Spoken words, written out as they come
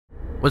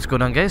What's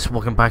going on, guys?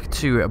 Welcome back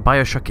to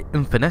BioShock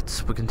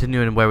Infinite. We're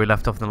continuing where we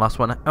left off in the last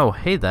one. Oh,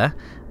 hey there.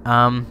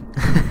 In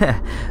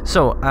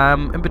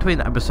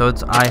between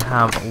episodes, I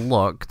have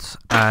looked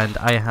and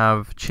I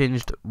have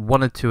changed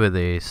one or two of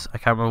these. I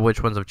can't remember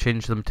which ones I've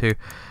changed them to.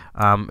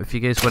 If you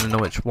guys want to know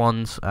which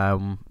ones,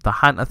 the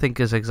hat I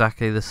think is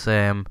exactly the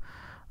same.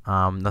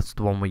 That's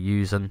the one we're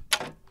using.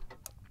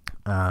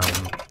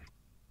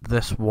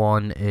 This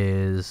one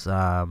is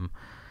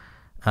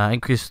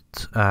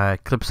increased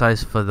clip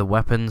size for the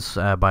weapons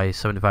by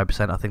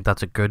 75%. I think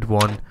that's a good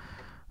one.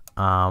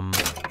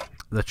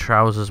 The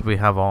trousers we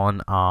have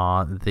on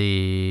are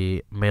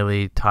the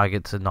melee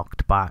targets are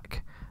knocked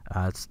back.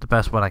 It's the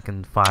best one I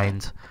can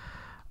find.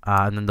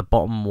 And then the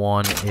bottom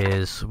one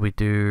is we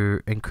do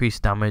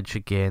increased damage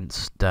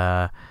against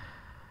the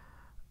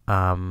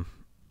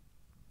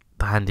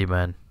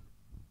handyman.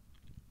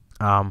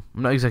 I'm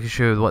not exactly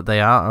sure what they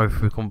are or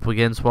if we come up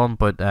against one,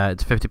 but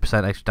it's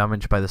 50% extra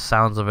damage by the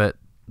sounds of it.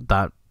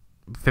 That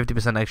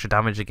 50% extra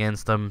damage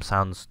against them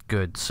sounds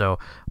good, so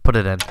put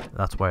it in.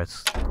 That's where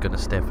it's gonna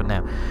stay for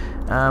now.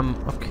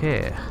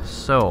 Okay,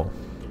 so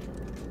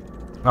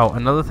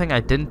another thing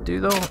I didn't do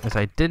though is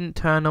I didn't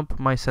turn up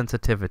my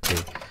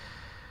sensitivity.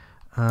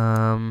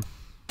 I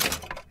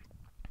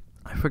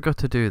forgot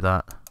to do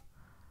that.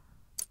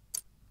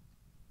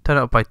 Turn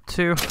it up by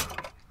 2.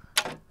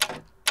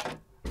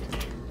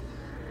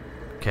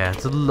 Okay,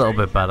 it's a little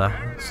bit better.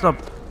 It's not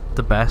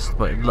the best,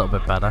 but a little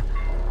bit better.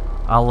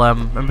 I'll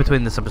in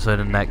between this episode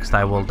and next,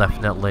 I will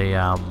definitely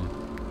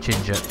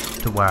change it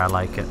to where I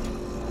like it.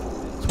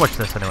 Let's watch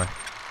this anyway.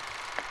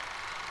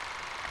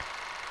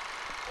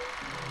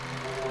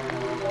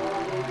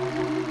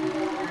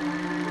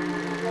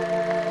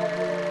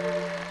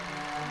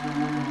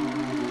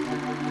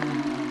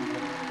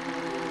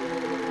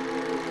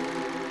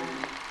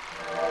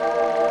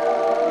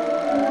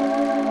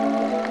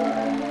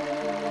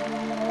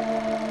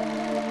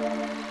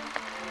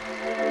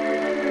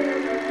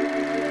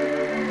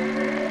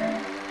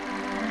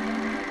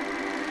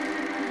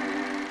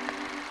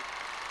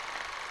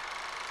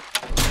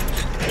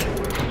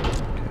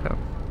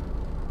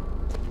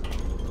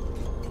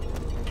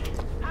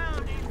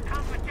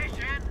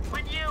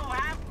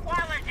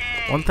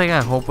 One thing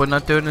I hope we're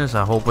not doing is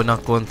I hope we're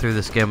not going through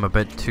this game a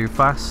bit too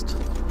fast.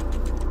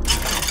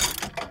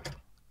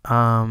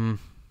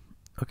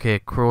 Okay,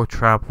 Crow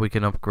Trap we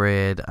can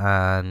upgrade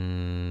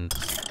and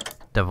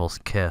Devil's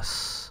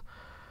Kiss.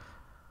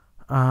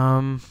 We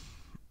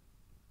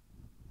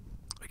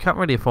can't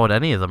really afford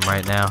any of them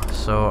right now,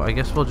 so I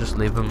guess we'll just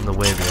leave them the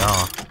way they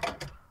are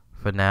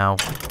for now.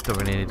 Don't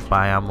really need to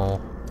buy ammo.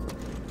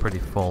 Pretty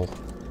full.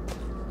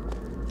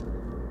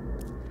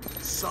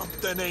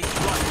 Something ain't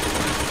right.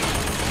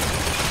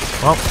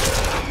 Well,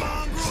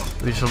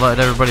 we just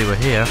alerted everybody we're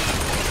here.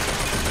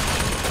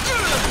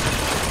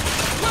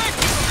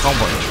 Oh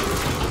boy.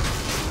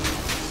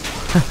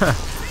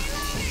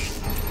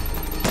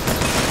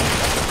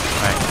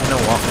 Alright, you know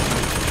what?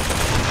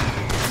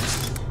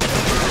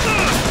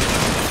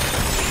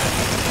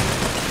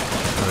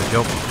 There we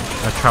go.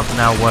 That trap's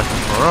now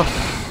working for us.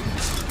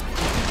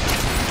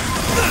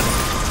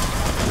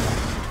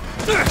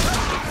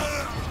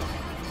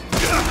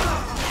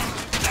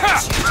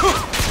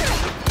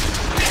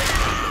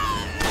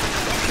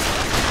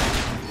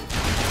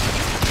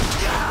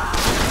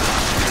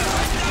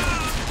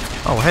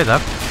 Oh, hey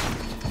there.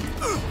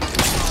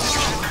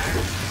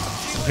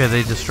 Okay,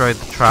 they destroyed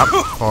the trap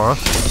for us.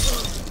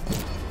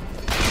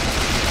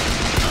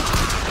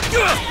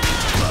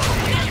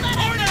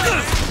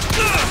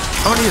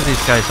 How many of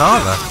these guys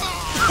are there?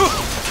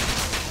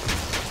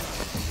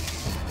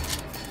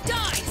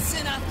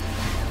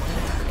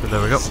 So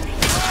there we go.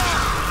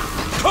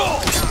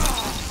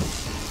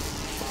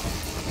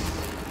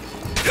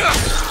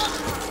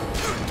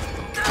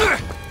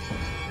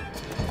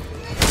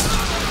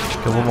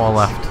 Okay, one more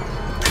left.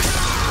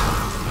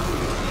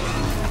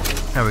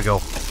 There we go.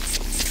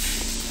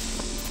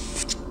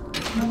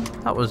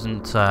 That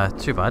wasn't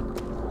too bad.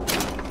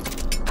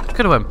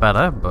 Could have went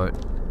better, but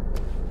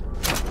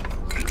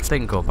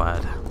didn't go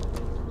bad.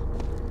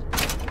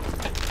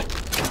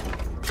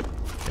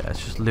 Okay,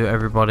 let's just loot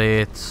everybody.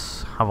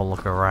 Let's have a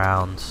look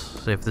around,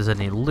 see if there's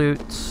any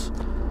loot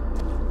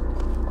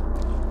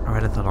or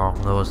anything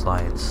along those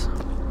lines.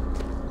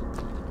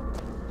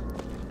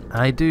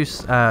 And I do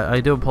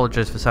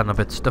apologise for sounding a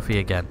bit stuffy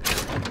again.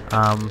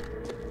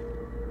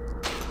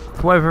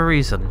 For whatever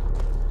reason,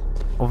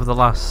 over the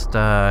last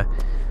hour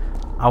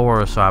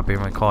or so I've been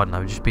recording,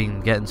 I've just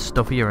been getting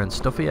stuffier and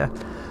stuffier.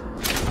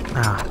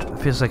 It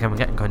feels like I'm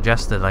getting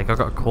congested, like I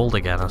got a cold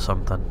again or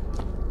something.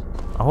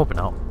 I hope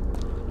not.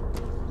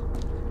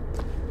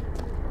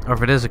 Or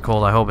if it is a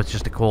cold, I hope it's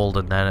just a cold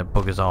and then it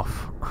buggers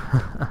off.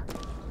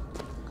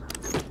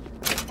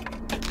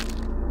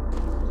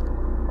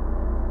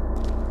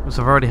 Because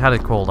I've already had a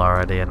cold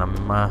already and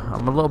I'm a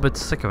little bit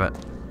sick of it.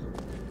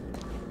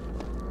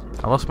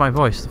 I lost my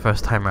voice the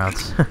first time round.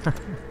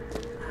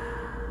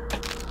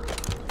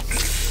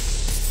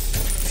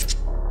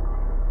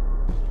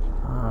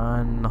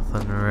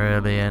 Nothing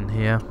really in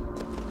here.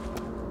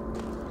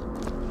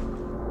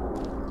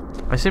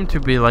 I seem to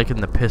be liking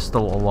the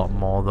pistol a lot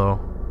more though.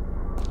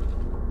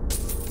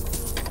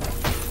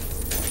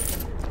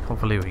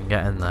 Hopefully we can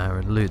get in there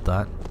and loot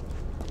that.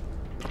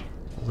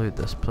 Loot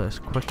this place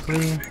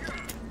quickly.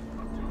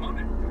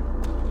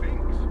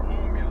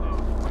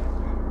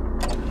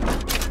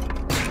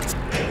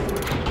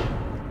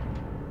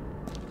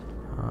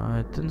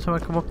 Didn't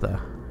someone come up there?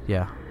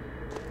 Yeah.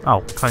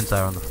 Oh, coins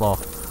there on the floor.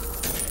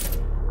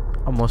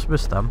 Almost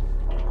missed them.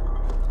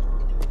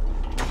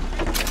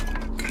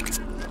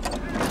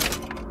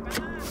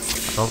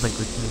 I don't think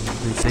we can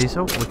loot these.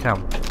 Oh, we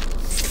can.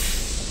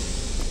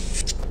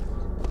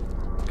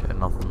 Okay,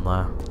 nothing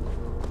there.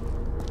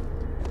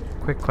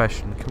 Quick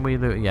question, can we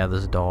loot? Yeah,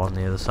 there's a door on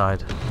the other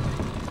side.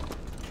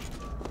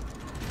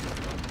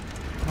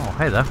 Oh,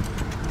 hey there.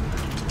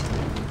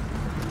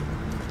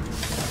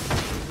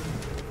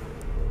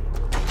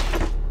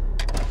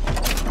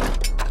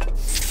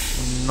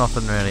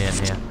 Nothing really in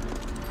here.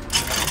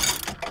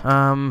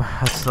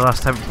 That's the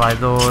last time to buy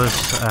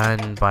those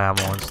and buy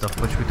ammo and stuff,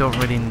 which we don't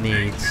really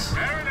need.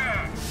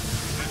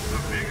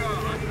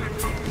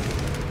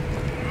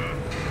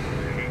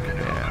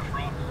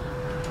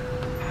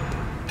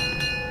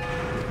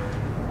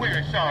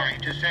 We're sorry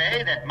to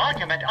say that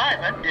Monument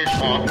Island is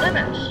off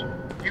limits.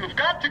 You've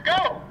got to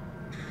go.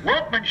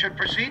 Workmen should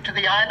proceed to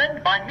the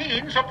island by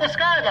means of the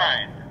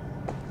skyline.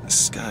 The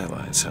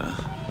skylines, huh?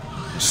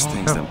 Those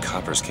things them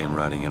coppers came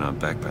riding in on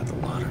back by the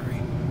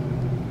lottery.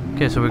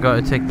 Okay, so we got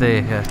to take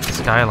the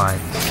skylines.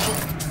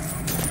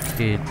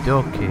 Okie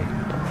dokie.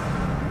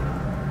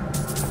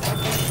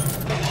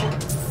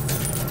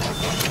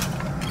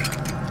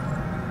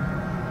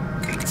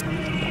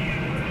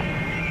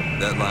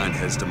 That line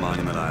heads to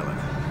Monument Island.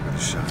 What a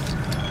shot.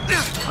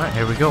 Alright,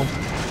 here we go.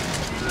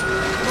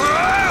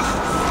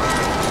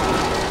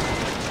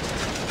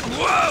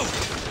 Whoa!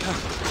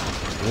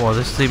 Whoa,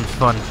 this seems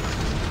fun.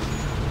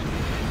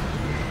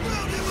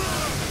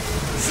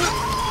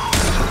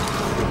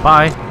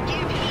 Bye.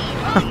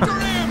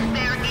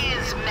 There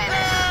is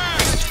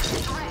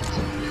menace.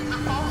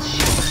 Come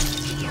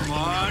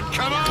on,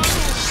 come on!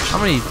 How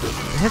many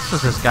hits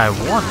does this guy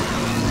want?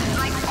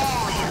 Like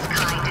all his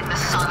kind in the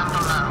sun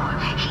below,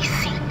 he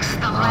seeks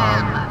the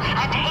lamb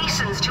and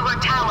hastens to her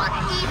tower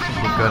even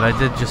now. Good, I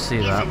did just see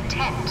that. His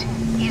intent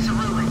is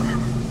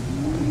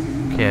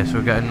ruin. Okay, so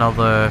we got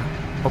another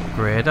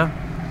upgrader.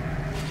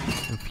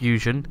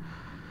 Infusion.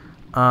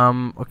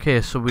 Okay,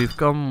 so we've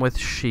gone with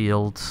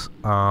shields,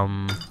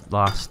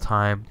 last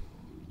time.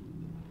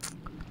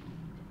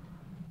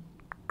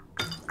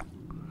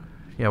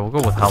 Yeah, we'll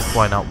go with health,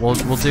 why not? We'll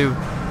do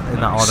in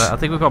that order. I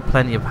think we've got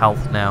plenty of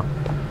health now.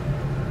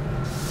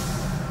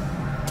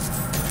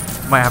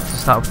 Might have to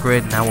start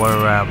upgrading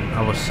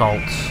our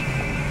salts.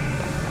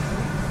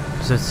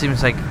 So it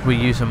seems like we're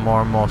using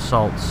more and more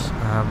salts.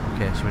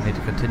 Okay, so we need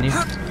to continue.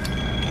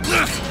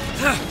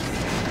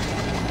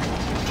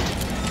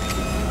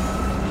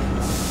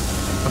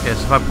 Okay,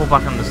 so if I pull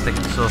back on the stick,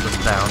 it slows us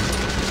down.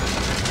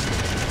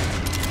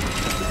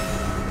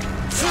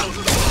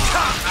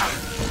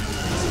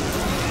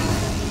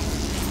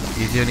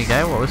 You the only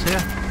guy? What was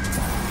here?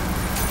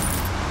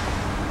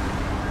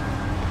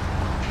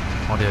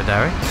 Audio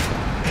diary.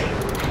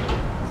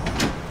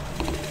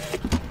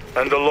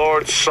 And the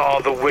Lord saw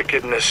the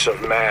wickedness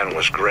of man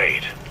was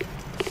great,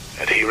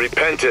 and he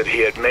repented he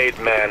had made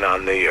man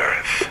on the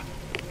earth.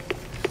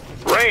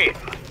 Rain!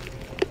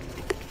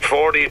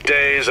 40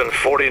 days and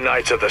 40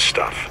 nights of the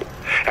stuff,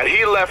 and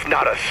he left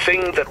not a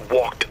thing that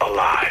walked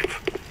alive.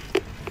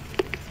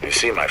 You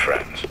see, my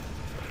friends,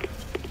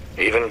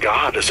 even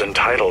God is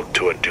entitled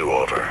to a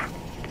do-over.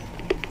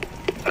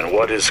 And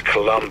what is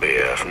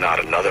Columbia if not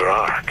another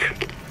ark?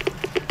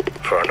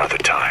 For another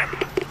time.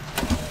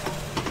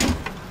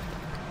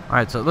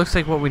 Alright, so it looks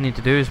like what we need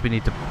to do is we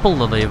need to pull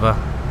the lever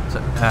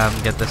to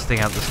get this thing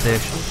out the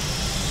station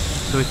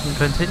so we can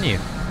continue.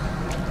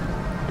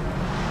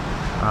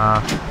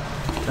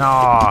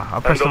 I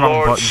pressed the wrong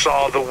Lord button.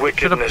 saw the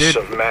wickedness dude.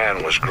 of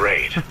man was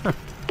great,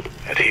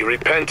 and he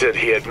repented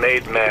he had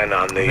made man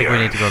on the I think earth. we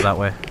need to go that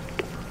way.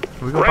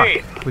 Can we go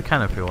Rain. back? We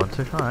can if we want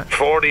to. Alright.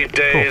 40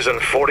 days Cool.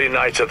 and 40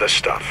 nights of the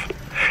stuff,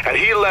 and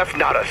he left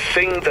not a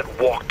thing that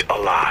walked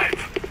alive.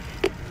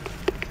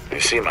 You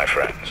see, my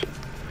friends,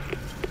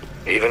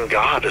 even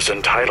God is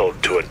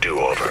entitled to a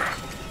do-over.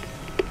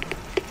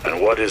 And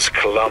what is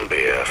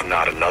Columbia if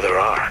not another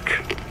ark?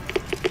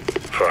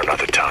 For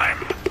another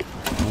time.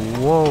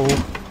 Whoa.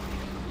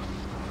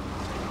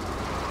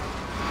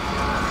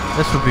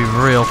 This would be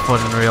real fun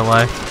in real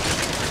life.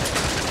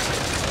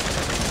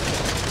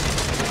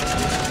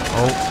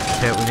 Oh,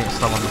 shit, we need to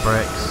slam on the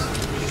brakes.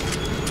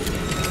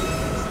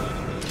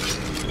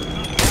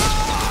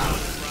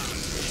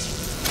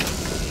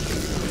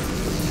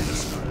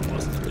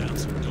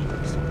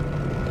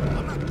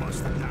 I'm not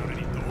busting down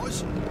any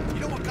doors. You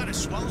know what kind of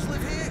swells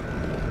live here?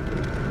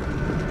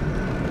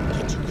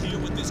 Did you hear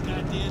what this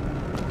guy did?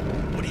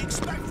 What do you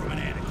expect from an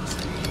anarchist?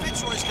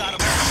 Fitzroy's got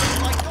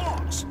them like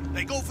dogs.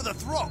 They go for the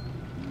throat.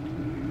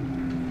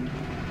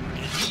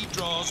 And he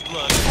draws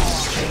blood.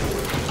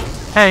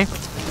 Hey.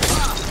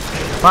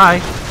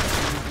 Bye.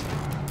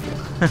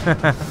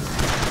 Tear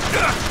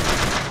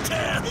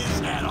his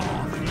head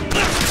off.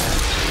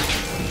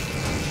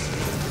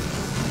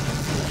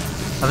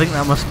 I think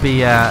that must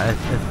be a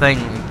thing.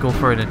 Go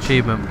for an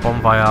achievement.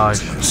 Bon voyage.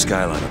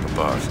 Skyline up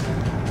above.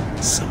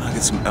 Somehow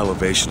get some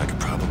elevation, I could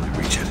probably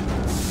reach it.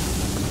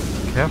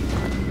 Okay.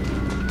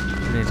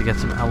 We need to get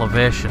some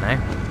elevation, eh?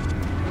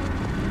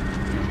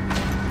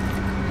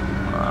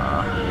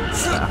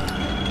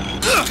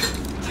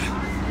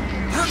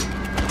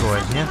 Go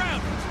in here.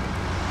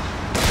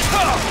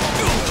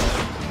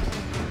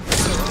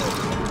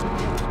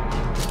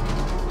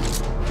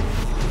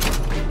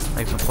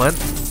 Thanks for Flint.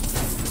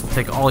 We'll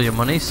take all your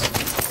monies.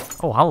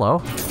 Oh,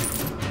 hello.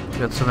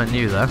 Got something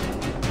new there.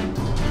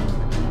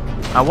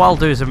 What I'll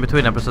do is in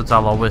between episodes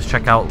I'll always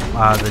check out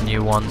the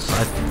new ones.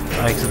 I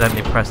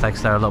accidentally pressed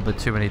X there a little bit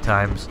too many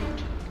times.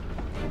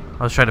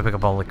 I was trying to pick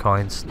up all the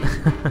coins.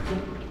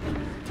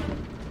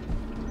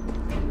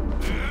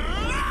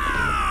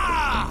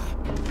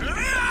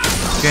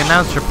 If you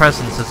announce your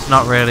presence, it's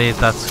not really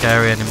that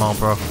scary anymore,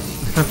 bro.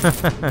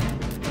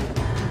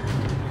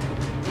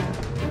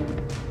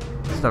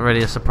 It's not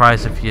really a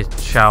surprise if you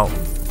shout.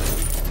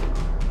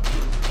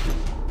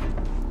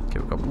 Okay,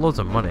 we've got loads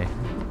of money.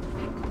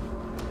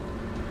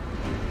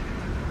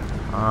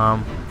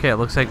 Okay, it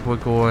looks like we're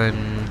going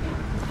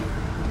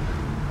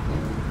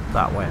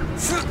that way.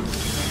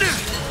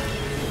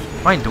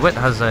 Mine DeWitt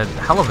has a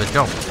hell of a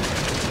jump.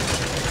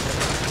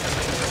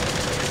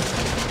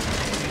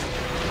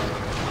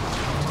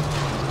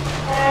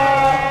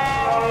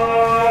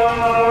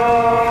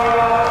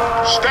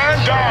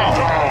 Stand down!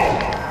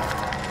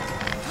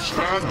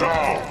 Stand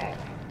down!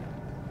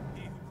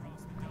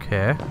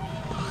 Okay.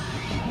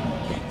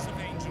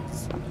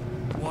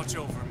 Watch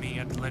over me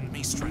and lend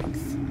me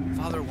strength.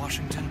 Father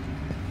Washington,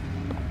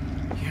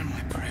 hear my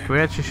prayer. Can we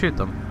actually shoot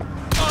them?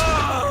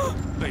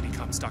 Lady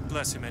Comstock,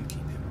 bless him and keep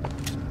him.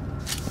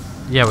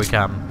 Yeah, we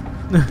can.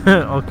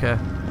 Okay.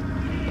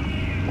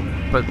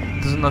 But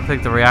it doesn't look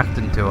like they're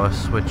reacting to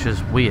us, which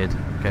is weird.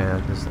 Okay,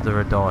 there's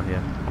a door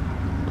here.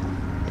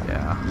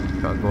 Yeah,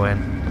 gotta go in.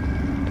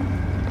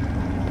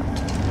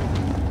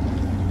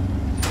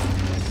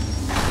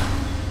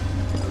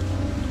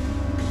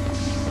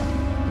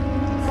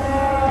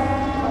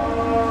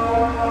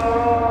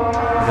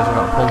 I guess we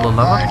gotta pull the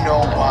lever. I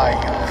know why you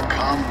have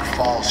come,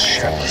 false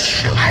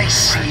shepherd. I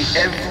see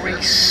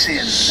every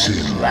sin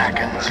that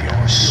blackens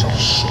your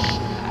soul.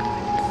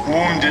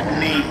 Wounded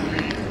knee,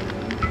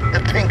 the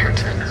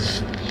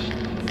Pinkertons,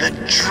 the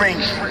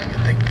drinking,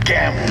 the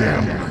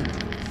gambling,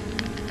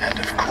 and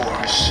of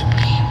course,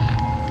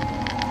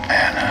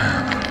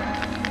 Anna.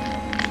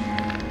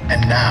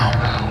 And now,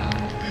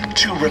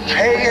 to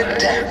repay a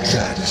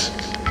debt,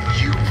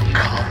 you've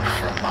come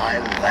from my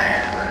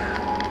land.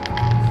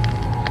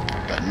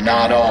 But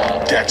not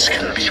all debts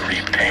can be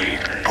repaid,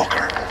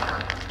 Booker.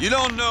 You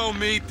don't know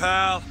me,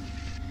 pal.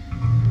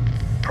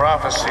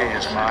 Prophecy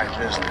is my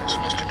business,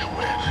 Mr.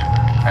 DeWitt.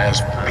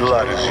 As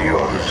blood is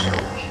yours.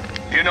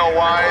 You know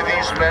why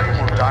these men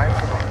will die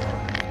for?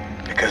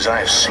 Because I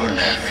have seen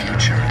their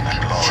future in the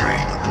glory.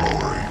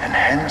 And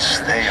hence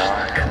they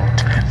are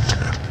content.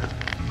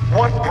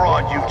 What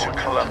brought you to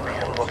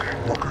Columbia, Booker?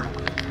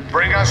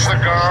 Bring us the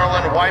girl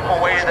and wipe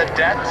away the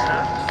debt?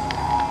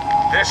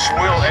 This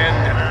will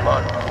end in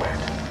blood, DeWitt.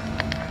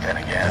 Then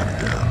again,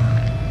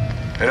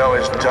 it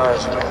always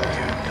does with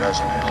you,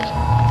 doesn't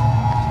it?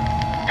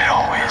 It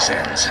always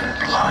ends in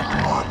blood.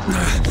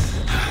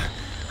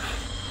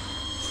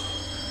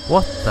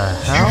 What the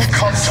hell? You've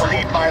come to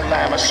lead my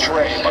lamb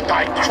astray, but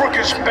thy crook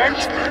is bent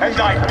and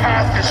thy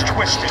path is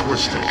twisted.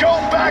 Go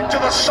back to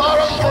the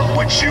sorrow from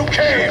which you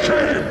came.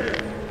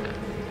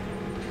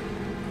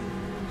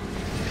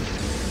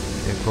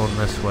 Okay, going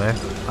this way.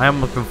 I am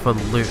looking for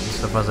loot and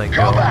stuff as I go.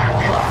 Go back.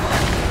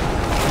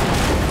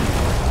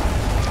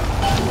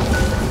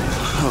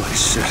 Holy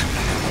shit.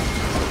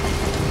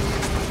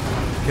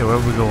 Okay, where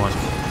are we going?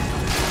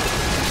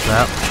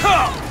 That.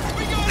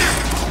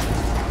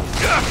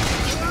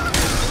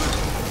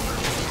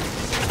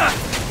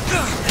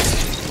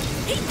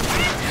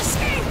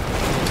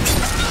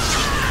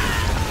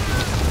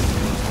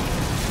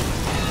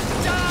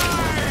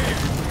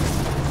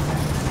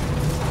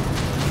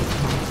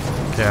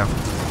 Okay.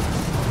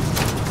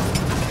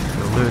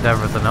 We'll loot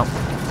everything up.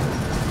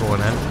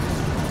 Going in.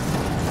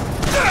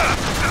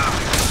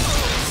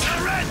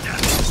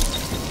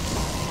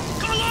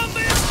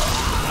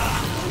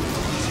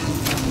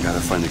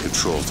 Gotta find the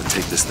controls to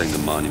take this thing to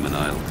Monument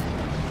Island.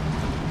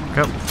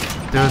 Okay,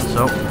 doing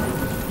so.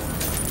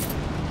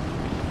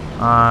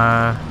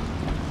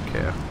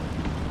 Okay.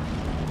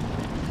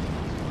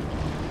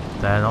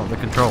 They're not the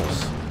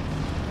controls.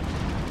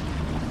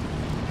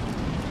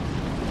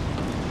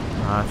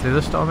 Through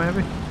this door,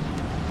 maybe?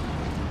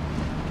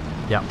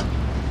 Yep.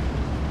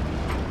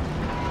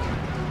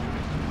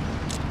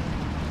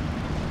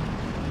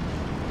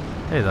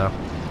 Hey there.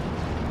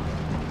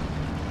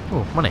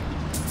 Oh, money.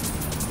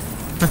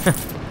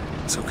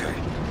 It's okay.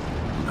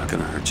 I'm not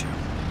gonna hurt you.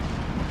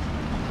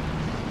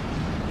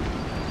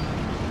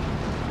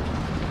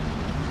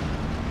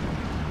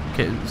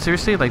 Okay,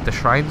 seriously, like the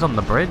shrines on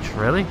the bridge,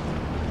 really?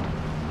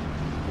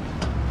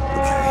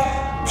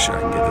 Okay, I'm sure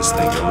I can get this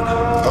thing going.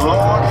 The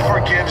Lord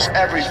forgives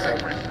everything.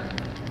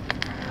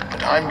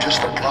 But I'm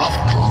just a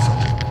prophet.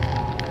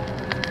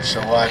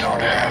 So I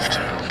don't have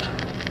to.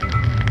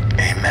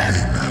 Amen.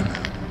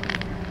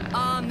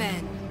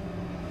 Amen.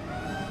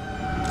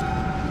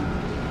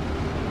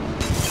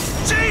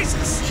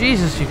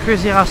 Jesus, you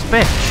crazy ass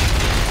bitch.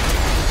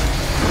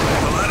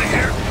 Hell out of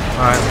here.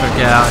 Alright, let's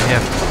get out of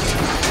here.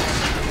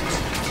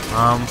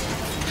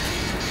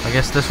 I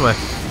guess this way.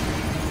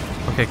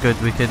 Okay, good,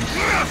 we can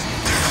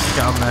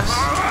get on this.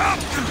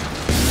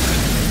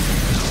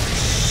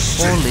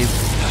 Holy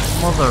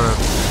mother of...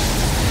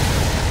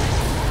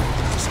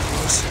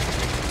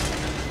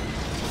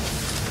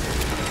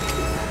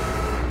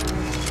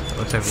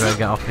 Looks like we're gonna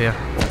get off here.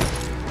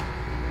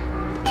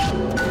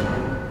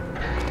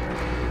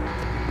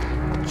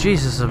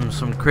 Jesus,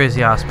 some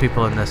crazy ass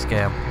people in this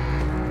game.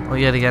 Well,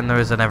 yet again, there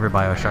is in every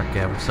BioShock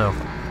game, so...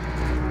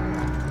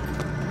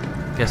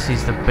 Guess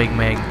he's the big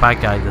main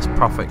bad guy, this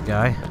prophet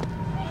guy.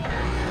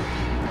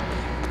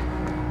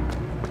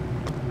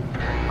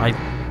 I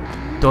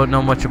don't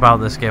know much about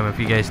this game if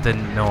you guys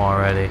didn't know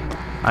already.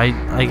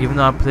 Even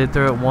though I played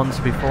through it once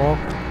before,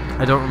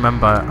 I don't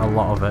remember a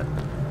lot of it.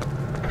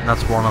 And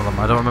that's one of them.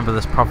 I don't remember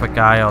this prophet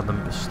guy or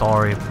the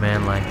story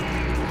mainly.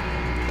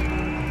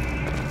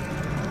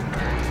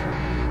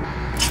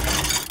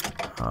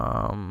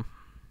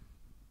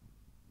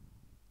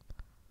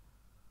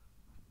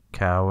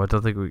 Cow, I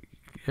don't think we...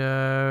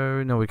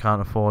 no, we can't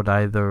afford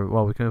either.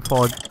 Well, we can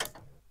afford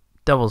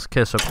Devil's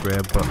Kiss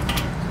upgrade, but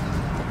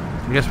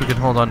I guess we can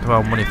hold on to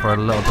our money for a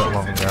little bit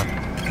longer.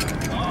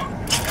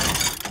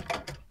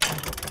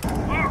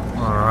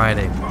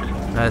 Alrighty,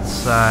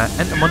 let's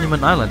enter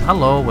Monument Island.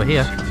 Hello, we're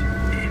here.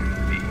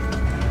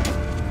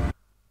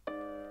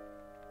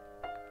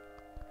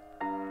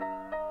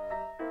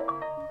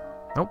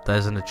 Oh,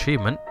 there's an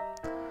achievement.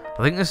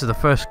 I think this is the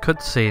first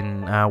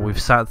cutscene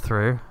we've sat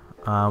through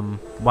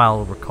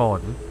while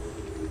recording.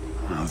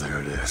 Oh, there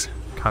it is.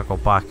 Can't go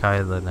back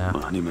either now.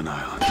 Monument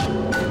Island.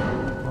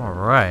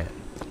 Alright.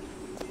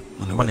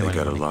 Wonder why they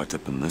got it locked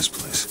up in this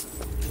place.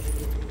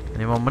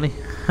 Any more money?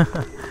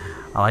 I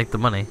like the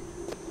money.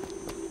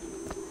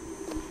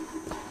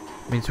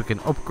 Means we can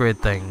upgrade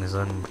things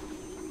and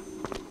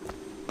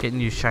get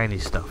new shiny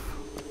stuff.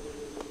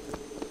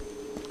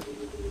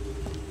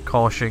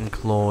 Caution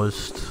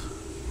closed.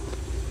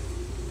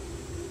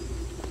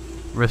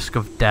 Risk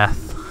of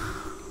death.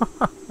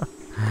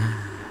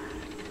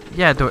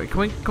 Yeah, do it.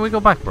 Can we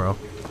go back, bro?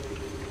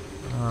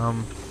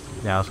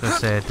 Yeah, I was gonna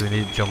say, do we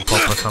need to jump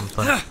up or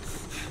something?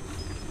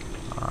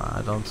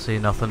 I don't see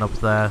nothing up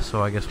there,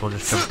 so I guess we'll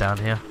just jump down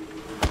here.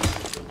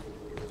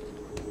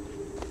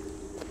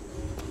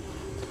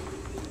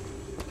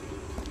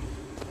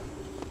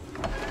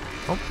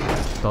 Oh,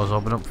 doors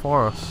open up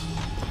for us.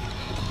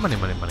 Money,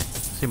 money, money.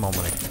 See more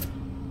money.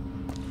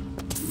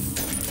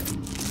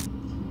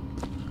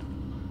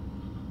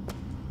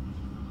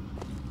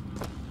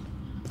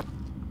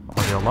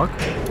 Audio log.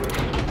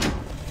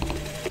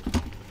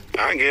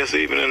 I guess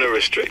even in a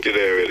restricted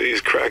area,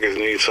 these crackers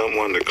need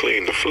someone to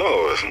clean the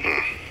floors.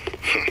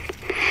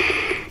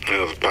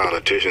 Those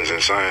politicians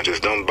and scientists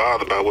don't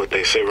bother about what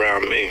they say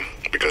around me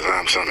because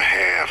I'm some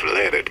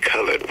half-leaded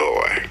colored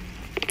boy.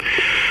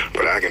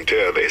 But I can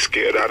tell they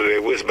scared out of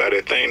their wits by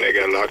that thing they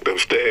got locked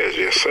upstairs.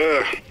 Yes,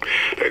 sir.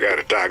 They got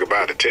a dog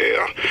about to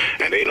tell,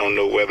 and they don't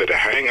know whether to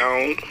hang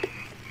on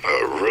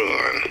or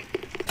run.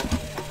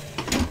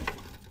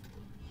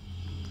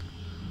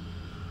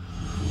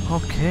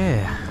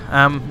 Okay.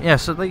 Yeah,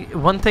 so like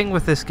one thing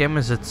with this game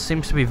is it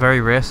seems to be very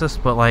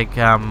racist, but like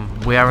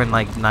we are in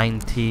like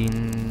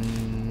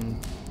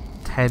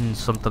 1910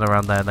 something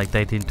around there, like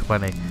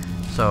 1920.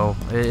 So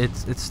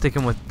it's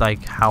sticking with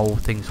like how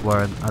things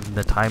were in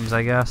the times,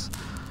 I guess.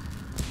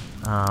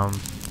 I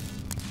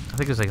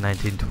think it was like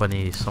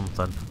 1920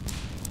 something.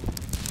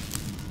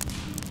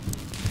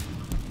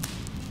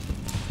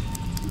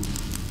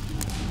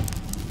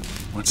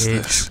 What's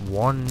this?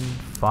 1,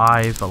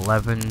 5,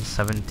 11,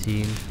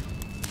 17.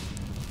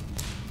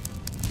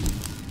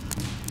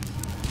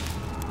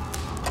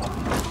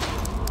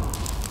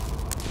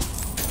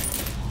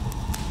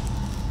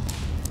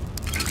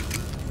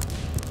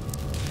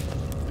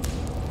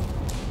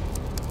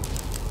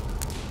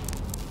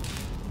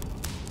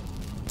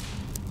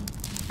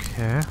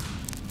 Okay.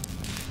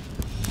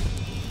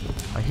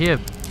 I hear...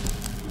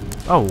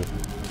 Oh.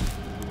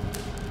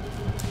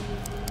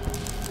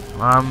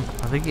 I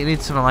think you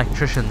need some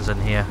electricians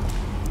in here.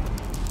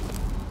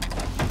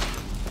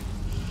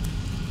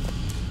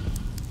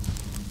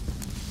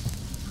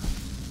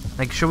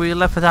 Like, should we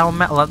left our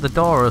metal at the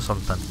door or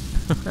something?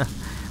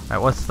 Right,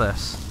 what's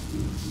this?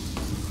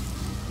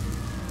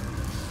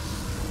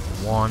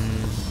 1,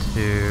 2,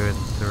 and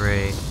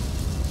 3.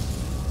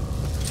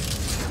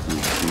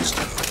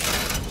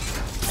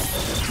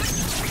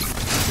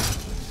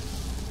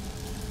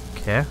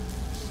 Okay.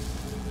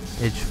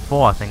 Age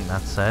 4, I think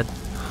that said.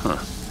 Huh.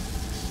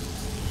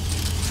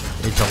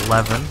 Age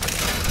 11.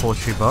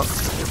 Poetry book.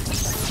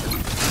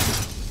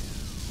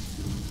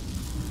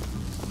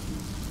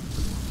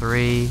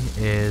 3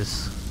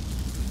 is...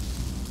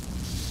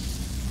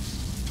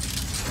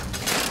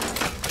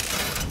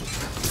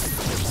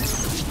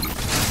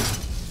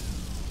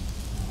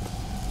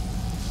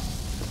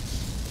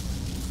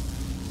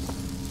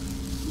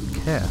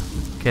 Okay.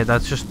 Okay,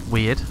 that's just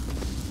weird.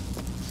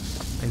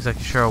 Not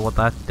exactly sure what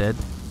that did.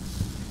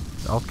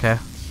 Okay.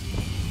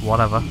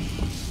 Whatever.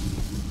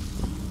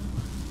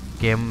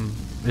 Game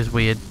is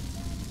weird.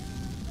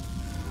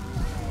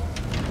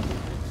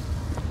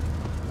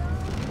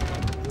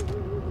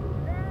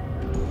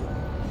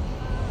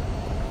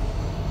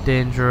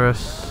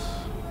 Dangerous.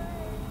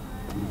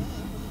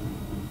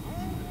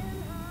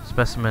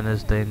 Specimen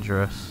is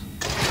dangerous.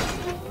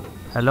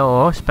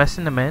 Hello,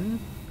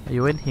 specimen? Are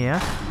you in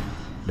here?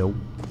 Nope.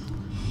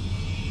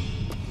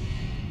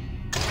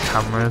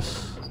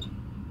 Cameras.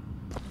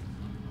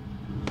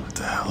 What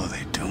the hell are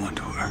they doing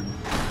to her?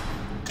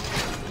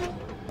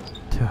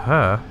 To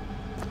her?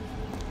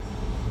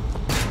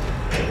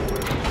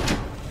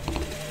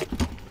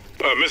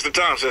 Mr.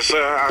 Thompson,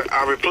 sir,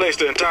 I replaced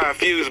the entire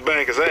fuse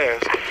banker's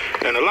ass,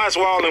 and the lights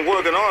were all in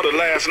working order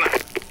last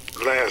night.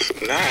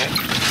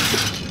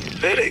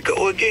 There they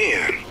go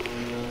again.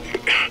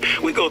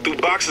 We go through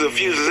boxes of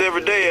fuses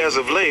every day as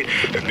of late.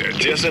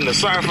 Just in the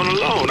siphon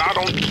alone, I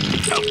don't...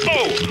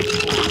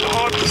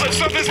 Oh,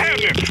 something's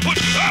happening.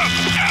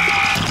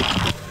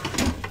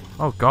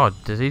 Oh god,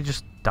 did he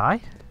just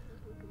die?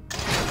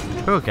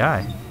 Poor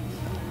guy.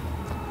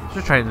 He's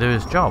just trying to do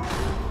his job.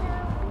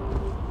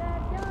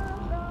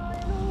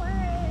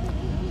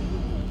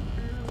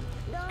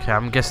 Okay,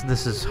 I'm guessing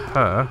this is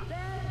her.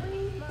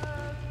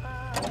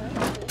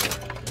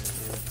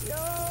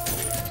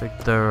 It's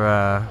like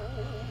they're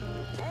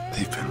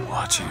They've been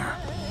watching her.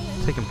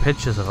 taking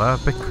pictures of her,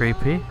 a bit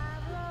creepy.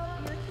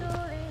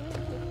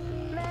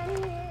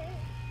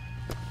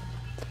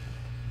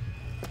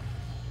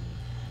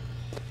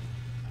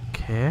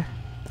 Okay.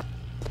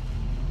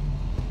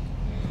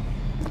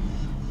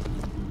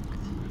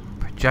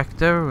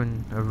 Projector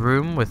in a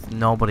room with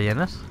nobody in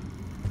it.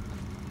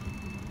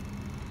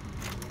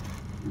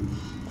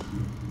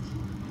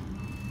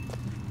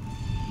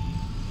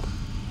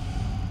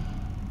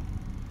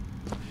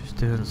 She's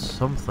doing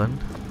something.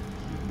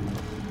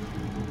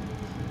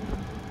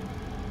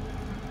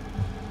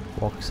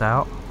 Walks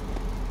out.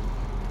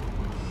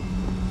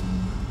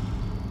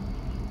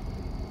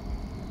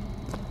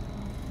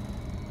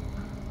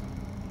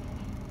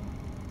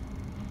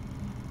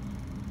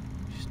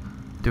 She's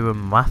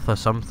doing math or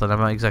something. I'm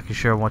not exactly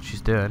sure what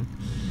she's doing.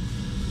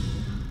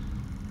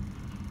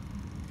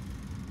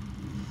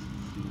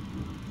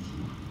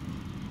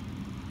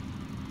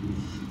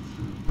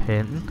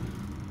 Painting.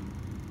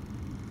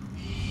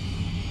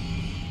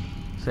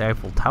 It's the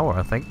Eiffel Tower,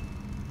 I think.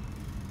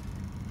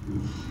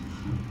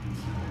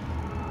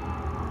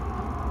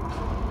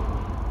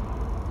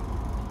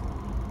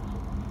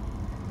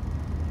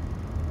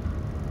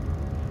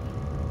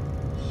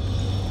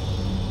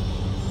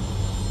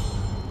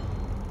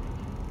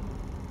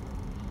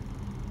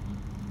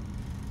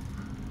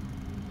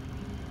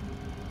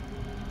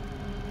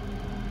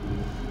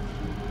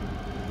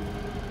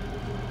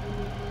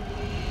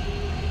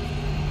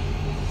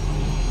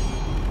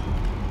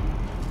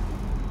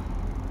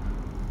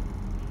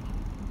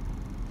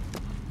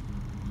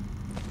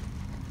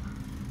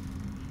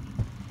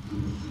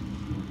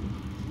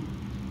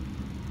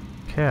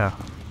 Okay.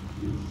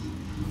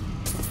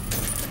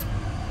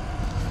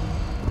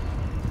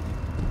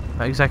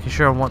 Not exactly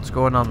sure what's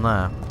going on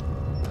there.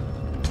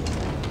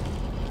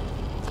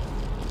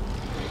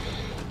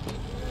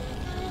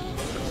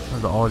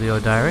 The audio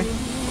diary.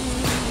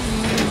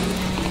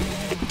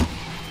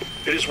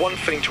 It is one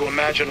thing to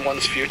imagine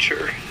one's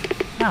future,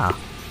 Ah.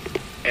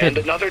 and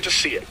another to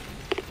see it.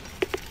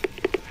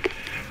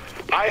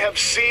 I have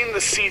seen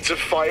the seeds of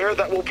fire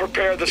that will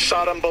prepare the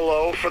Sodom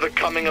below for the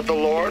coming of the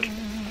Lord.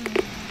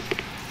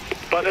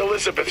 But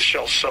Elizabeth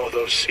shall sow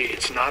those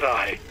seeds, not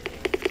I.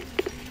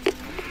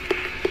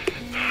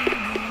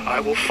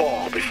 I will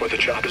fall before the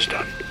job is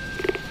done.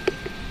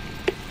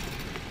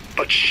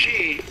 But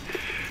she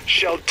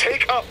shall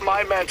take up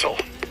my mantle.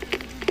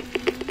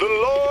 The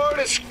Lord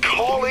is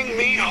calling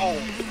me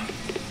home.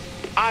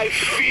 I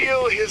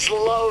feel his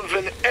love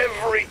in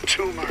every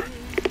tumor,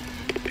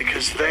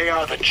 because they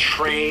are the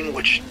train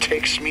which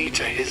takes me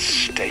to his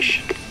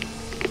station.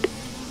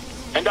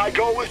 And I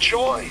go with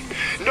joy,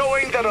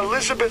 knowing that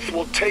Elizabeth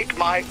will take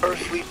my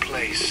earthly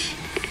place.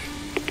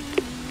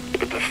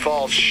 But the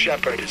false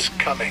shepherd is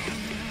coming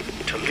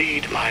to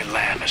lead my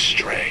lamb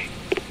astray.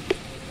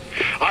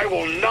 I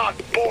will not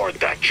board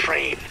that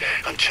train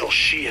until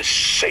she is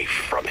safe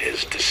from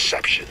his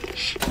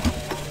deceptions.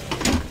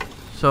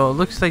 So it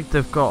looks like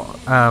they've got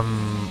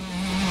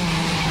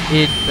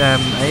age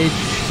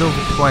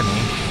over 20.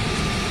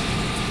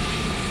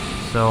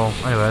 So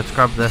anyway, let's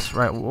grab this.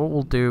 Right, what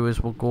we'll do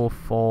is we'll go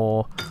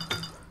for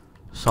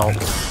salt.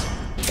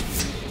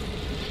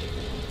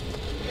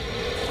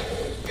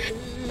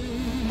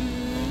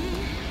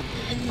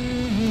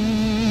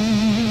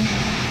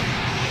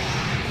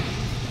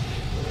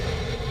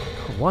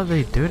 What are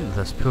they doing to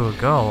this poor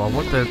girl? I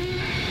wonder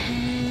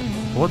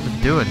What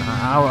they're doing?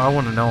 I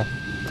want to know.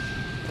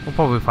 We'll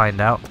probably find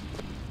out.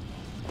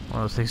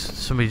 Well, I think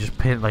somebody just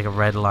painted like a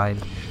red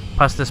line.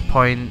 Past this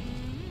point,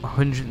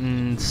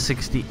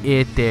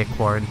 168-day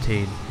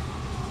quarantine.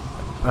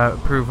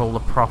 Approval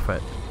of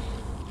profit.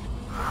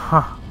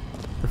 Huh.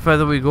 The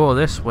further we go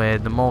this way,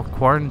 the more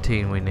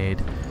quarantine we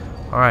need.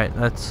 Alright,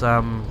 let's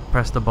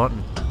press the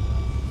button.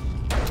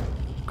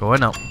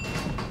 Going up.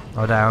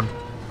 Or down.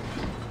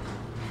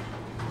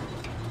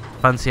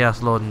 Fancy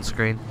ass loading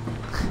screen.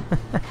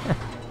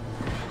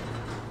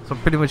 So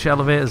pretty much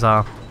elevators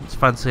are. It's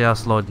fancy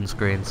ass loading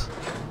screens.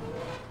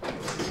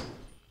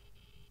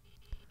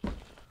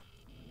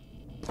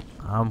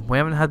 We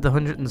haven't had the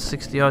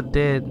 160 odd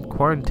day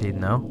quarantine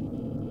now.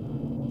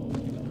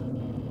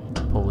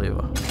 Pull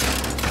lever.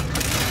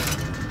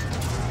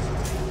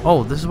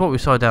 Oh, this is what we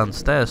saw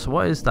downstairs. So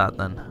what is that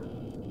then?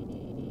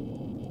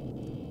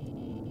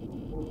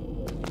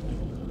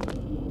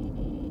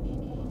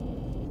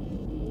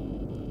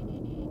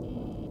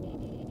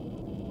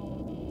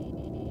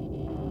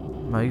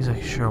 I'm not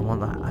exactly sure what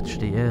that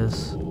actually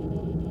is.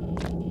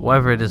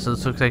 Whatever it is, it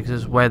looks like this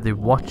is where they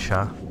watch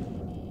her.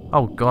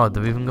 Oh god,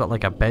 they've even got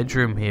like a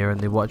bedroom here and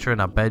they watch her in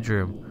a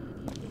bedroom.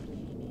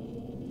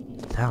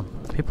 Damn,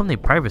 people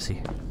need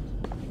privacy.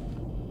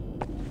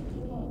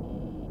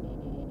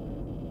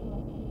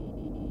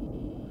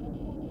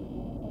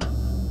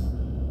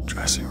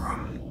 Dressing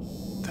room.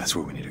 That's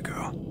where we need to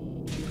go.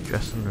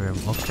 Dressing room,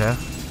 okay.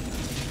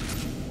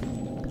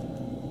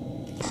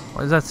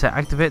 What does that say?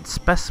 Activate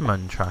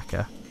specimen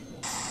tracker.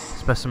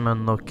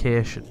 Specimen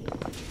location.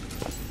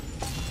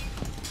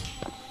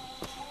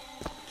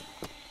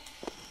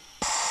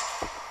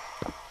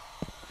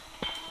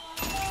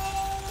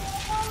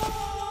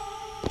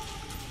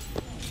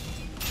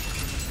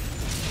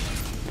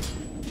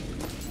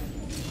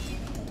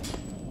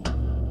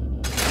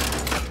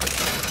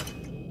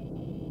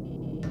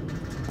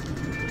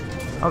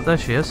 Oh, there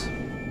she is.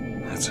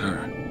 That's her.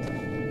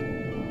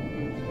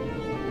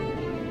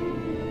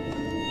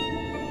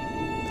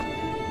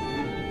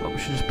 Oh,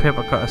 she just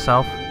paper cut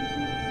herself.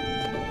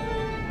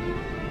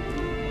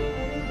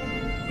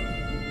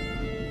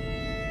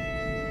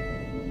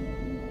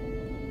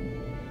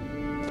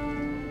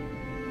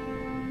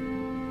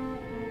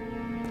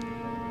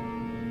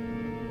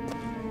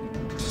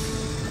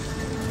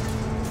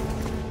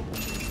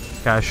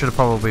 Okay, I should have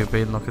probably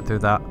been looking through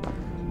that.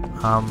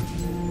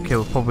 Okay,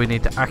 we'll probably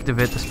need to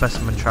activate the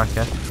specimen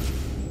tracker.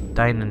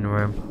 Dining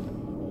room.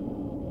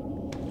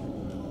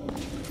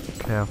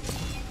 Okay.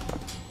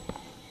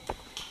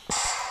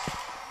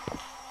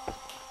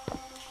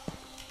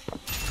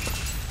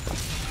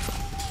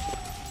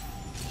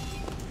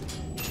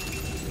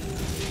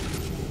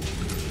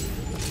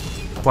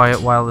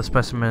 Quiet while the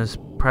specimen is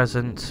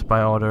present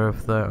by order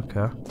of the...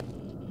 Okay.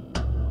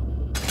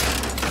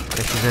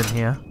 Okay, she's in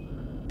here.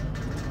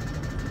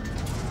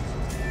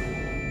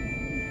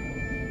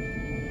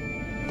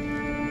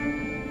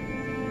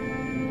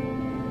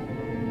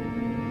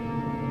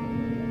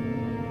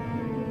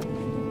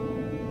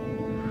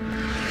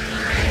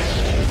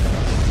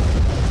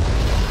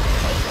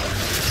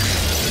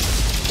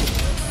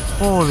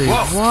 Holy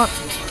what?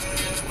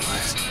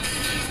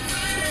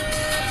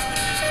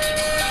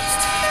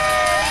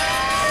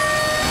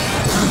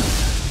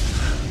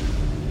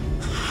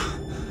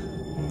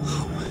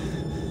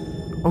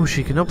 Oh,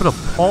 she can open up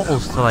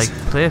portals to like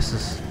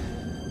places.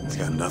 It's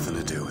got nothing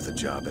to do with the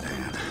job at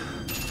hand.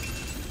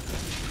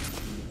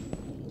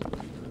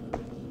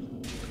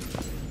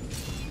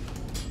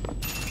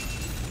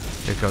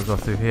 Okay, gotta go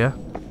through here.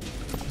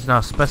 There's now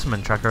a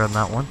specimen tracker on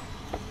that one.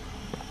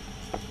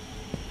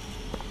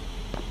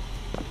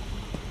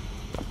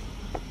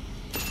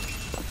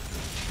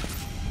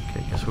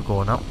 Okay, guess we're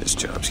going up. This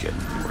job's getting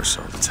worse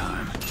all the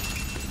time.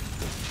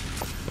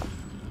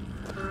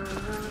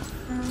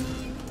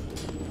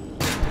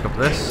 Pick up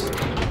this.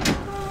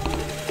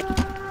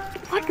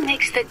 What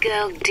makes the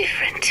girl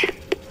different?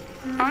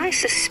 I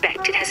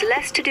suspect it has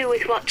less to do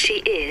with what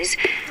she is,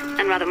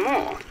 and rather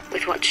more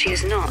with what she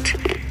is not.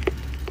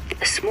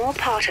 A small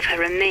part of her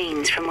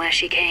remains from where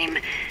she came.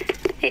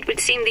 It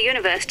would seem the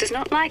universe does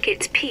not like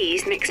its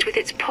peas mixed with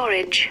its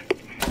porridge.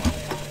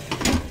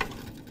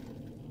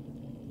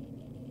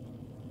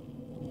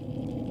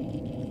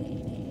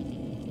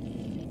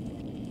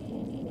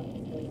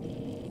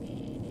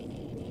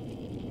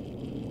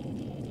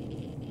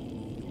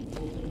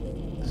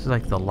 This is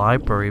like the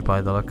library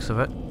by the looks of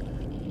it.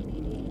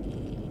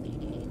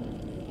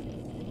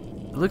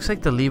 It looks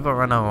like they leave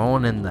her on her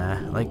own in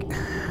there. Like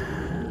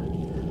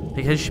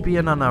has she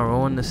been on her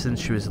own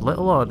since she was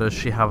little, or does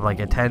she have like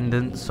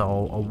attendants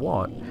or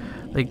what?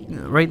 Like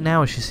right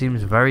now she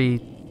seems very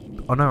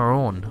on her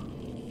own.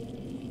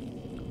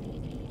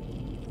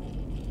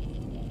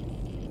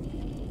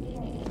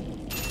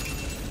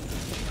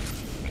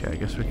 Okay, I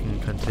guess we can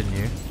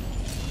continue.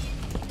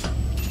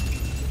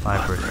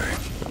 Library.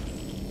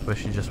 Where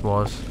she just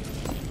was.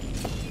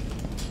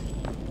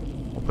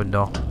 Open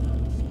door.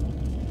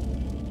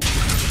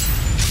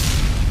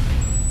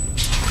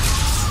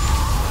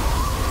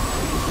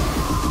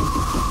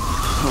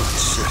 Holy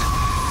shit.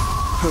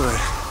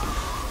 Alright.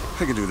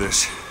 I can do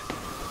this.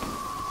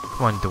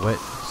 Come on, do it.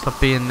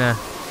 Stop being a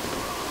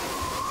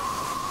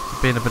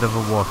bit of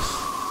a wuss.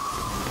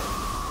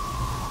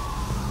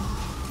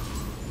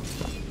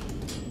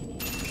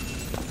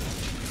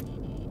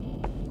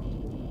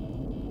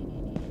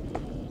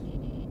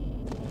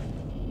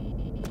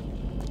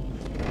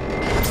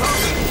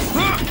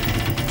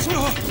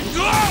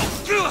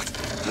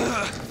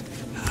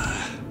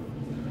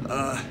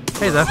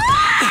 Hey there.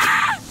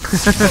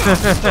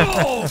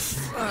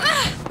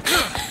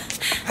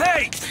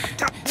 Hey!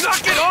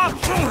 Knock it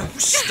off!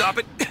 Stop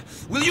it!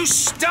 Will you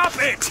stop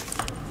it?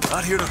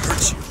 Not here to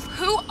hurt you.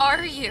 Who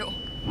are you?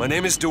 My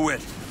name is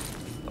DeWitt.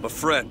 I'm a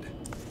friend.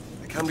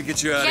 I come to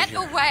get you out of here.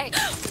 Get away!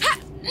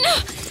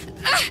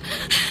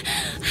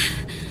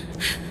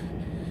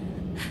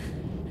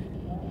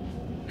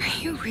 Are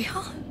you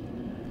real?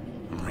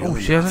 Oh,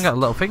 she hasn't got a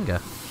little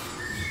finger.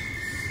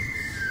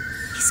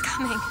 He's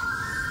coming.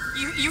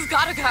 You've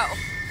gotta go.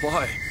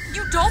 Why?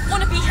 You don't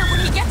want to be here when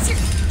he gets here.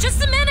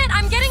 Just a minute,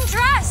 I'm getting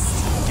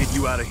dressed. Get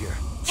you out of here.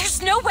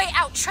 There's no way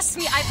out. Trust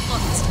me, I've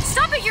looked.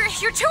 Stop it,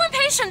 you're too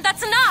impatient.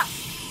 That's enough.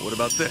 What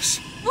about this?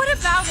 What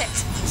about it?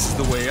 This is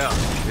the way out,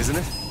 isn't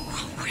it?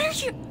 What are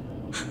you...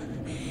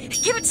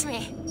 Give it to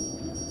me.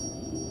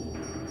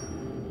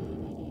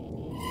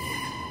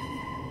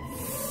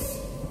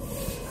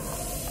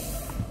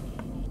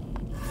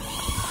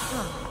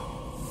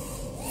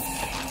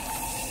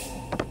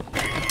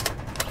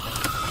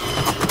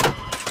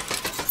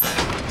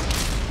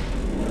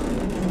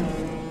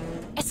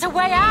 It's a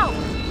way out.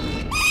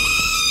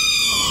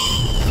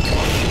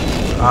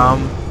 Come on,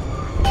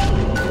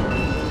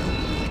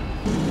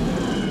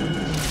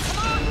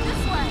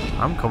 this way.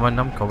 I'm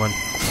coming.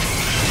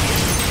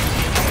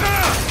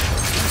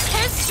 It's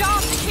his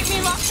job to keep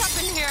me locked up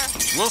in here.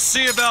 We'll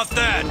see about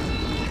that.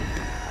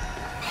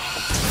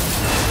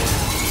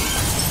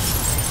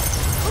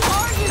 Who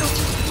are you?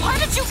 Why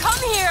did you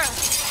come here?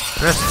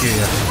 Rescue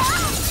you.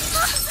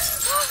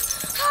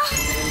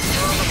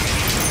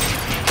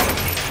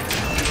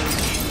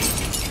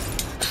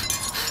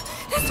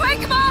 This way,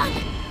 come on!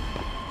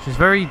 She's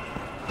very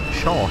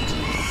short.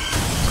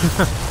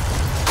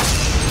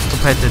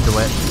 Compared to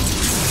DeWitt.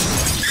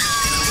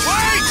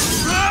 Wait!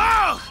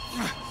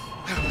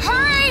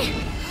 Hurry!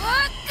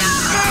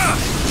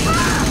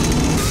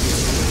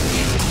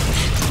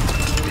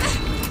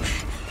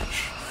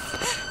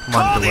 Come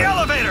on, Call the DeWitt.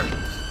 elevator!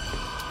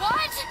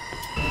 What?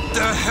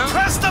 The hell?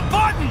 Press the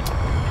button!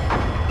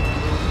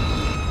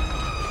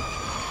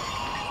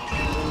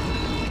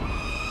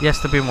 Yes,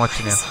 they've been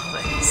watching you. Watching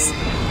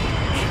me?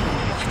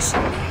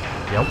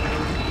 Yep.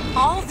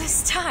 All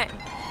this time?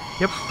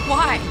 Yep.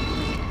 Why?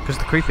 Because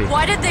they're creepy.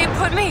 Why did they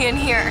put me in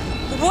here?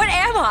 What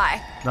am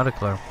I? Not a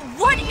clue.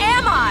 What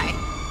am I?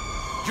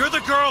 You're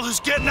the girl who's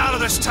getting out of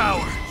this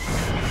tower.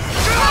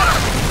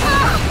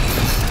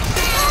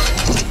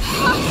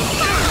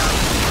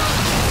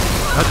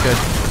 Not good.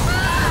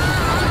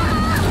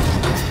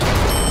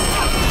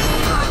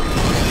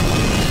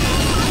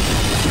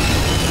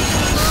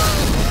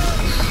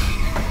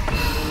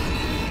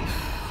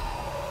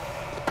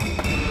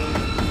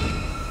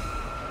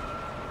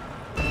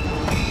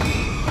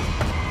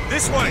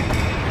 This way!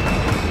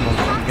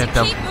 Get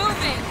them. Keep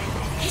moving.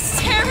 He's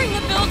tearing the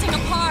building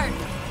apart.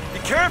 Be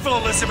careful,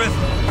 Elizabeth!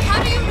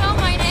 How do you know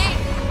my name?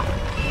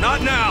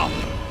 Not now!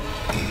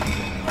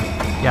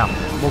 Yeah,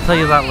 we'll tell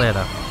you that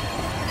later.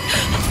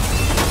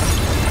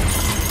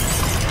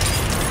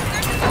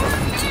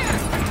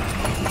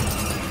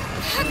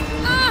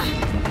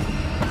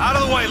 Out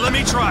of the way, let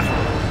me try.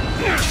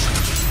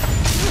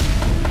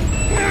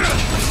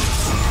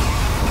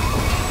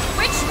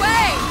 Which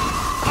way?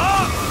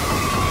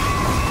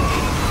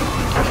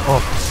 Oh.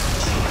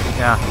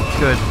 Yeah,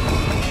 good.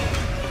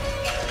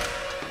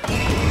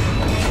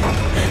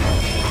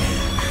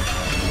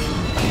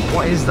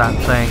 What is that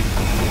thing?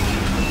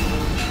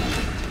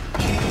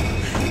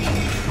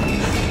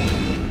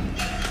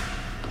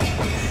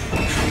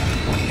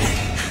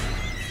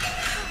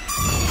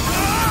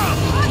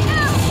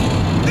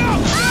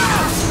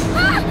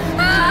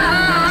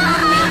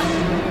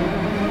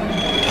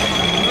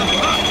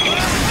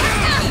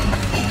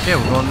 Yeah,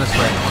 we're going this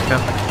way.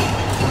 Okay.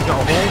 We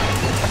got a hole.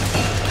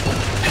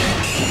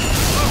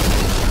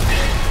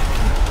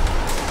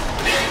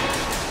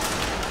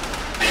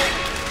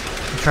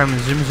 Try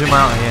and zoom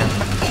out here.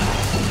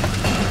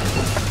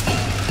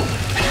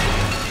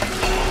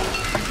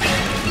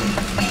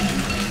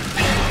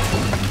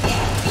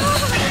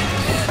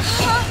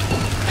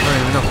 I don't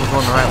even know if we're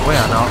going the right way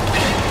or not.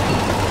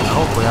 I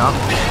hope we are.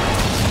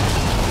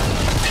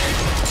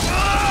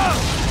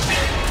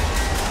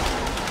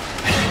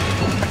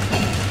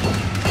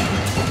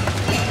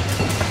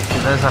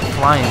 Okay, there's that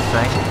flying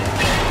thing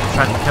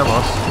trying to kill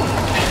us.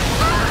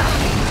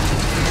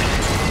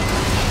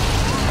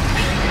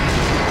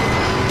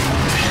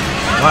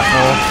 What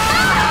more?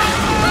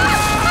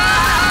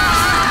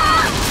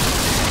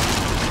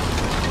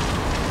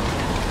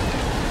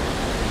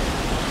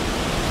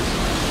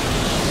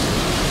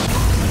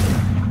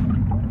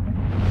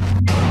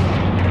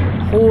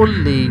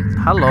 Holy,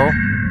 hello.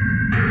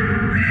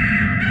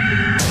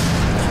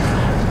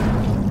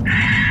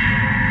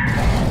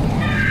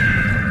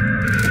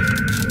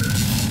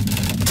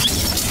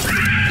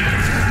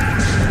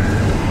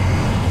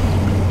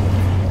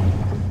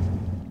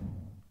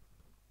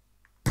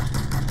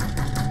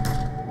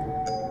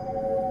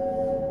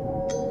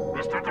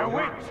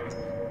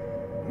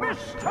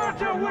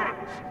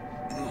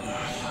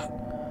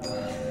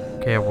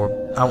 Okay, we're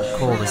out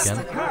cold again.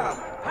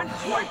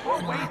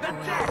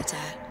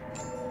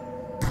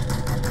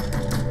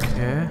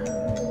 Okay.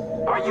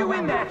 Are you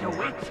in there,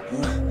 witch?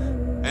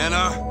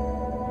 Anna?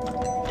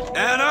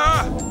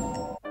 Anna!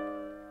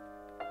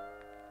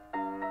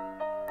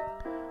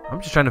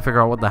 I'm just trying to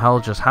figure out what the hell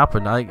just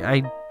happened.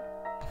 I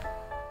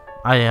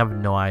have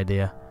no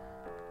idea.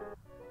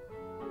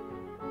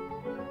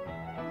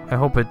 I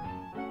hope it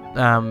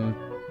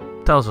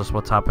tells us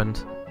what's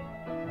happened.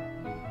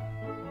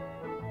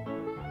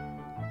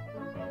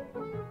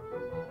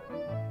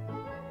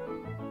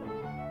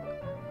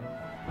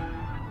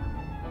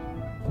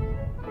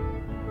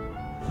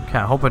 Okay,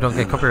 I hope I don't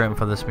get copyrighted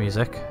for this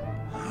music.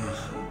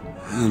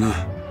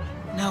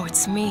 No,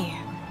 it's me,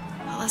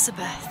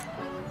 Elizabeth.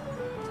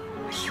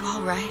 Are you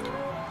all right?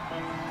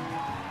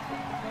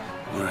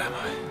 Where am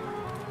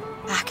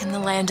I? Back in the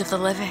land of the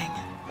living.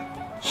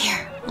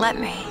 Here, let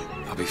me.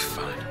 I'll be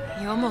fine.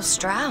 You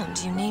almost drowned.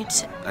 You need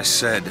to... I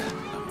said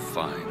I'm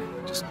fine.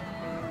 Just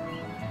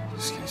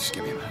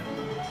give me a minute.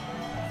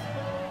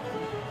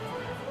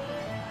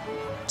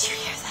 Do you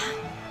hear that?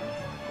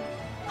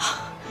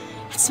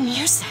 It's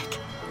music.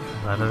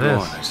 That it Go is.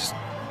 on, I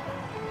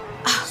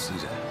just need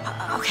to...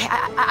 Okay,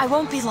 I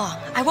won't be long.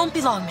 I won't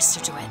be long,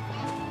 Mr. DeWitt.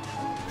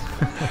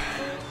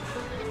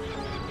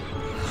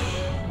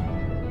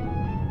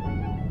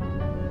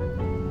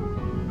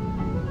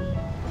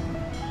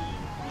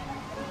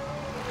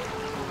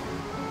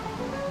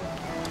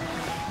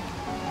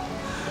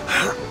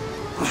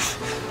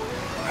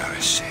 Where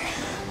is she?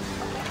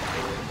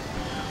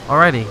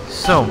 Alrighty,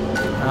 so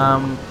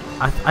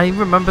I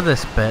remember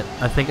this bit.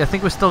 I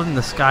think we're still in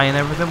the sky and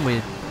everything.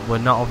 We're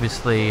not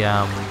obviously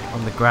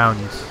on the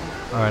ground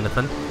or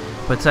anything.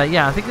 But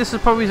yeah, I think this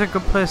is probably a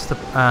good place to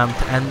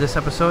end this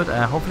episode.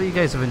 Hopefully you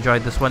guys have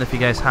enjoyed this one. If you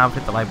guys have,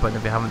 hit the like button.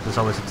 If you haven't, there's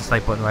always a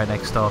dislike button right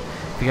next door.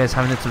 If you guys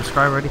haven't hit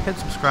subscribe already, hit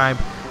subscribe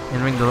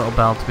and ring the little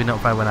bell to be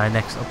notified when I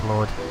next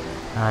upload.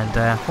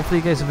 And hopefully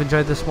you guys have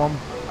enjoyed this one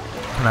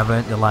and have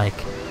earned your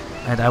like.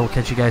 And I will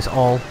catch you guys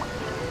all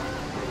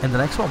in the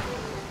next one.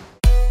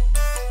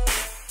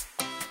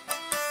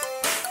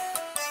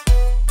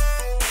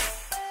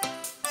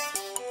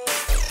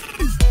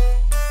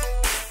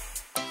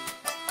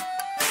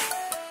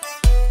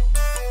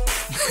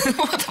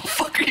 What the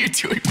fuck are you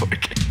doing,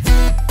 Mark?